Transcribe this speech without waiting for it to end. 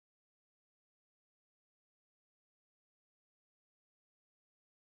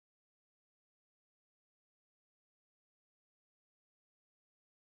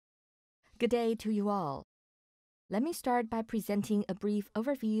Good day to you all. Let me start by presenting a brief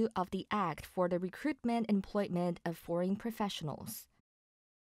overview of the Act for the Recruitment and Employment of Foreign Professionals.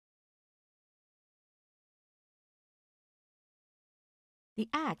 The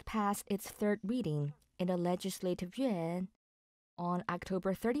Act passed its third reading in the Legislative Yuan on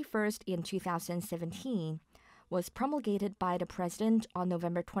October 31st in 2017, was promulgated by the President on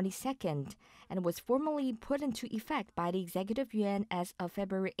November 22nd, and was formally put into effect by the Executive Yuan as of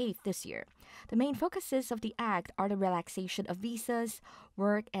February 8th this year. The main focuses of the Act are the relaxation of visas,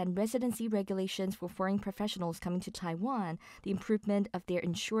 work and residency regulations for foreign professionals coming to Taiwan, the improvement of their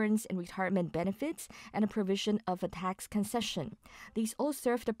insurance and retirement benefits, and the provision of a tax concession. These all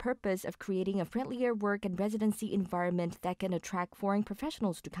serve the purpose of creating a friendlier work and residency environment that can attract foreign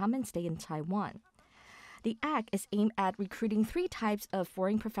professionals to come and stay in Taiwan. The Act is aimed at recruiting three types of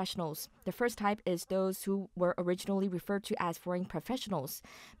foreign professionals. The first type is those who were originally referred to as foreign professionals,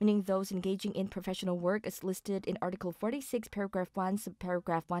 meaning those engaging in professional work as listed in Article 46, Paragraph 1,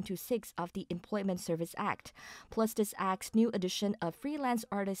 Subparagraph 1 to 6 of the Employment Service Act, plus this Act's new addition of freelance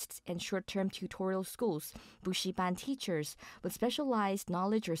artists and short-term tutorial schools, bushiban teachers with specialized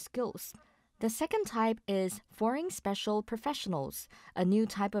knowledge or skills. The second type is foreign special professionals, a new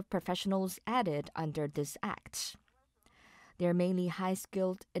type of professionals added under this Act. They are mainly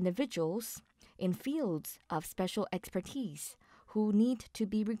high-skilled individuals in fields of special expertise who need to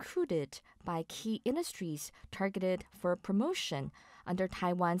be recruited by key industries targeted for promotion under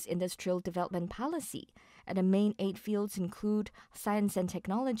Taiwan's industrial development policy. And the main 8 fields include science and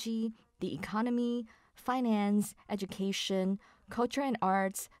technology, the economy, finance, education, culture and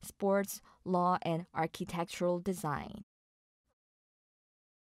arts, sports, law, and architectural design.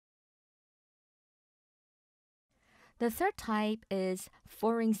 The third type is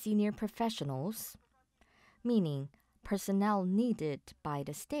foreign senior professionals, meaning personnel needed by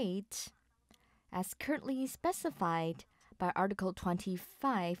the state, as currently specified by Article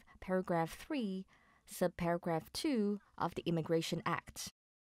 25, Paragraph 3, Subparagraph 2 of the Immigration Act.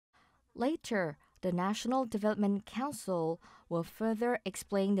 Later, the National Development Council will further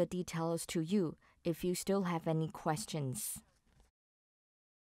explain the details to you if you still have any questions.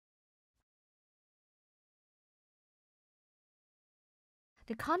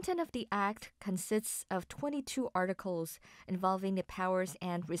 The content of the Act consists of 22 articles involving the powers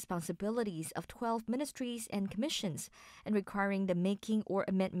and responsibilities of 12 ministries and commissions and requiring the making or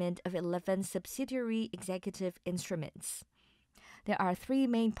amendment of 11 subsidiary executive instruments. There are 3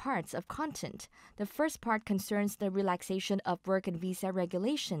 main parts of content. The first part concerns the relaxation of work and visa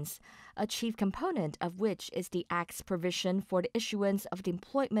regulations, a chief component of which is the Act's provision for the issuance of the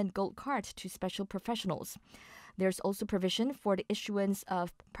employment gold card to special professionals. There's also provision for the issuance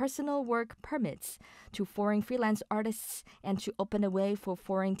of personal work permits to foreign freelance artists and to open a way for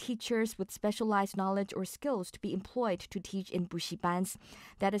foreign teachers with specialized knowledge or skills to be employed to teach in bushibans.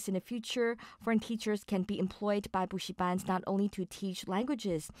 That is, in the future, foreign teachers can be employed by bushibans not only to teach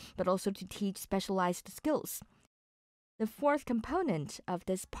languages, but also to teach specialized skills. The fourth component of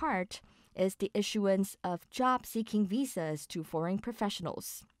this part is the issuance of job-seeking visas to foreign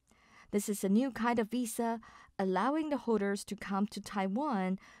professionals. This is a new kind of visa allowing the holders to come to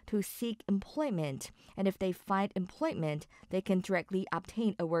Taiwan to seek employment, and if they find employment, they can directly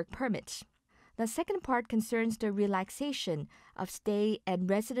obtain a work permit. The second part concerns the relaxation of stay and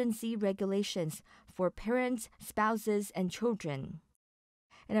residency regulations for parents, spouses, and children.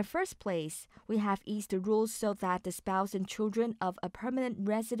 In the first place, we have eased the rules so that the spouse and children of a permanent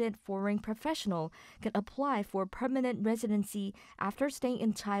resident foreign professional can apply for permanent residency after staying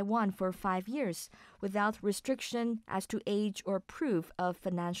in Taiwan for 5 years without restriction as to age or proof of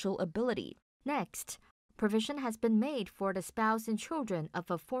financial ability. Next, provision has been made for the spouse and children of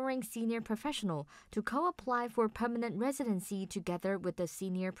a foreign senior professional to co-apply for permanent residency together with the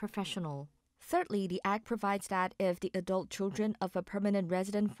senior professional. Thirdly, the Act provides that if the adult children of a permanent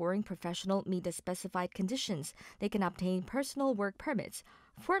resident foreign professional meet the specified conditions, they can obtain personal work permits.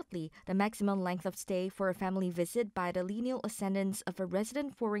 Fourthly, the maximum length of stay for a family visit by the lineal ascendants of a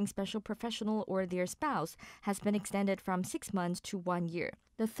resident foreign special professional or their spouse has been extended from 6 months to 1 year.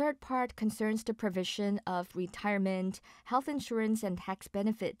 The third part concerns the provision of retirement, health insurance, and tax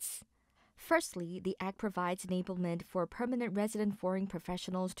benefits. Firstly, the Act provides enablement for permanent resident foreign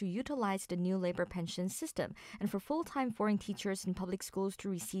professionals to utilize the new labor pension system and for full-time foreign teachers in public schools to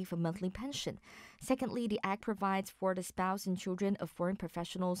receive a monthly pension. Secondly, the Act provides for the spouse and children of foreign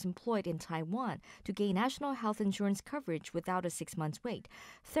professionals employed in Taiwan to gain national health insurance coverage without a 6-month wait.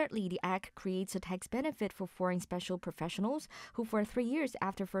 Thirdly, the Act creates a tax benefit for foreign special professionals who for 3 years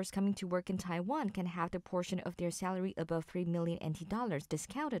after first coming to work in Taiwan can have the portion of their salary above 3 million NT dollars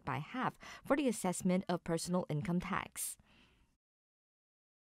discounted by half for the assessment of personal income tax.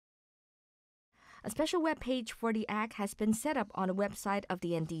 A special web page for the Act has been set up on the website of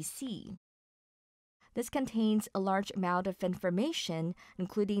the NDC. This contains a large amount of information,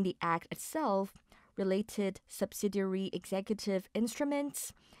 including the Act itself, related subsidiary executive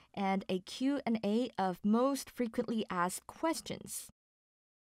instruments, and a Q&A of most frequently asked questions.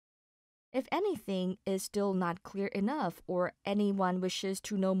 If anything is still not clear enough or anyone wishes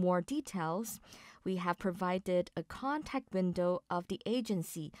to know more details, we have provided a contact window of the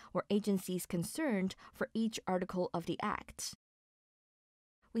agency or agencies concerned for each article of the Act.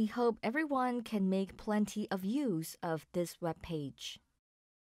 We hope everyone can make plenty of use of this webpage.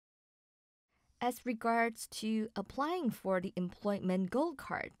 As regards to applying for the Employment Gold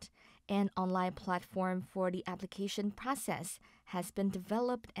Card, an online platform for the application process has been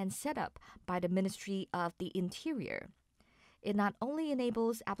developed and set up by the Ministry of the Interior. It not only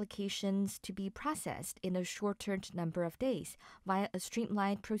enables applications to be processed in a shortened number of days via a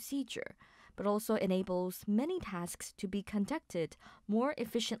streamlined procedure, but also enables many tasks to be conducted more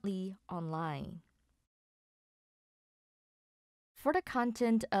efficiently online. For the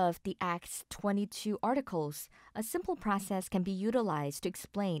content of the Act's 22 articles, a simple process can be utilized to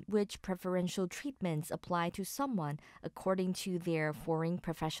explain which preferential treatments apply to someone according to their foreign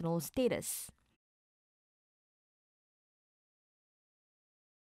professional status.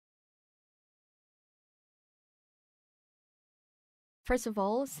 First of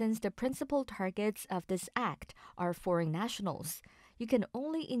all, since the principal targets of this Act are foreign nationals, you can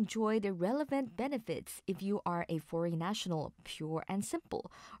only enjoy the relevant benefits if you are a foreign national, pure and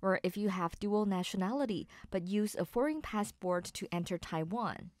simple, or if you have dual nationality but use a foreign passport to enter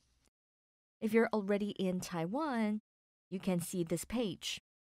Taiwan. If you're already in Taiwan, you can see this page.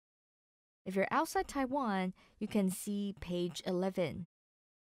 If you're outside Taiwan, you can see page 11.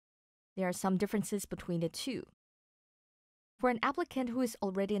 There are some differences between the two. For an applicant who is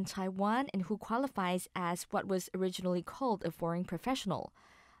already in Taiwan and who qualifies as what was originally called a foreign professional,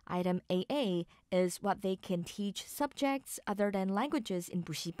 item AA is what they can teach subjects other than languages in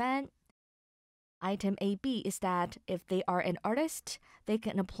Bushiban. Item AB is that if they are an artist, they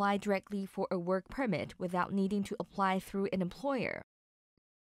can apply directly for a work permit without needing to apply through an employer.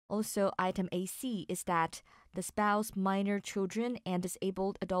 Also, item AC is that the spouse, minor children, and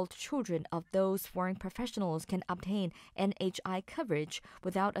disabled adult children of those foreign professionals can obtain NHI coverage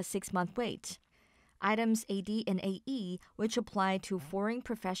without a 6-month wait. Items AD and AE, which apply to foreign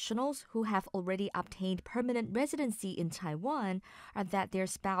professionals who have already obtained permanent residency in Taiwan, are that their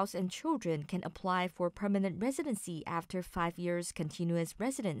spouse and children can apply for permanent residency after 5 years continuous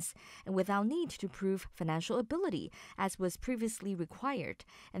residence and without need to prove financial ability, as was previously required,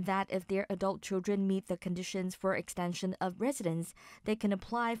 and that if their adult children meet the conditions for extension of residence, they can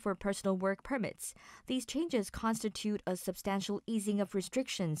apply for personal work permits. These changes constitute a substantial easing of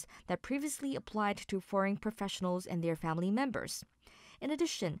restrictions that previously applied to foreign professionals and their family members. In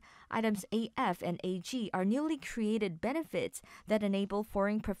addition, items AF and AG are newly created benefits that enable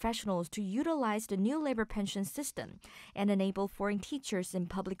foreign professionals to utilize the new labor pension system and enable foreign teachers in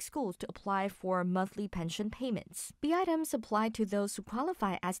public schools to apply for monthly pension payments. The items apply to those who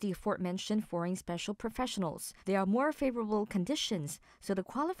qualify as the aforementioned foreign special professionals. There are more favorable conditions, so the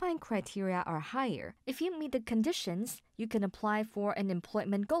qualifying criteria are higher. If you meet the conditions, you can apply for an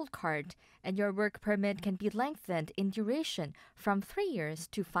employment gold card, and your work permit can be lengthened in duration from 3 years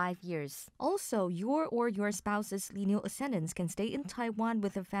to 5 years. Also, your or your spouse's lineal ascendants can stay in Taiwan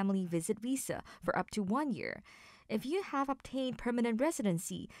with a family visit visa for up to 1 year. If you have obtained permanent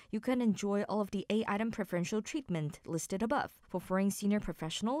residency, you can enjoy all of the A-item preferential treatment listed above. For foreign senior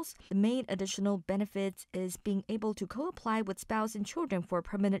professionals, the main additional benefit is being able to co-apply with spouse and children for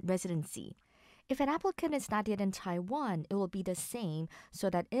permanent residency. If an applicant is not yet in Taiwan, it will be the same, so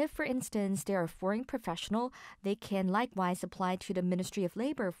that if, for instance, they are a foreign professional, they can likewise apply to the Ministry of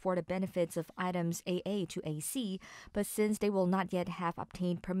Labor for the benefits of items AA to AC, but since they will not yet have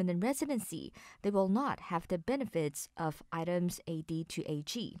obtained permanent residency, they will not have the benefits of items AD to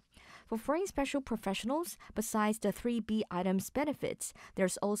AG. For foreign special professionals, besides the 3B items benefits,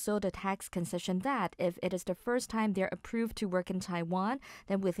 there's also the tax concession that if it is the first time they're approved to work in Taiwan,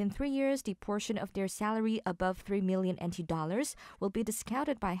 then within 3 years, the portion of their salary above 3 million NT dollars will be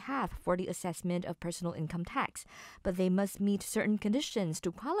discounted by half for the assessment of personal income tax. But they must meet certain conditions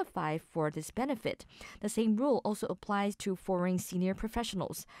to qualify for this benefit. The same rule also applies to foreign senior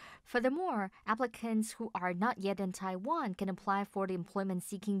professionals. Furthermore, applicants who are not yet in Taiwan can apply for the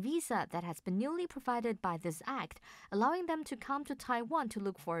employment-seeking visa that has been newly provided by this Act, allowing them to come to Taiwan to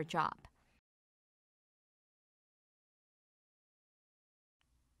look for a job.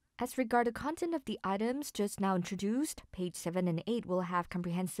 As regard the content of the items just now introduced, page 7 and 8 will have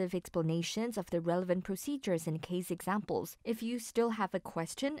comprehensive explanations of the relevant procedures and case examples. If you still have a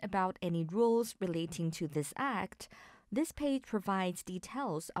question about any rules relating to this act, this page provides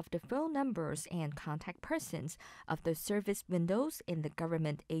details of the phone numbers and contact persons of the service windows in the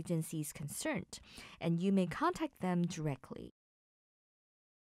government agencies concerned, and you may contact them directly.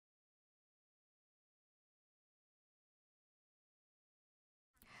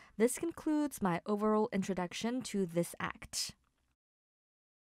 This concludes my overall introduction to this act.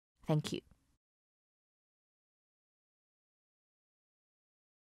 Thank you.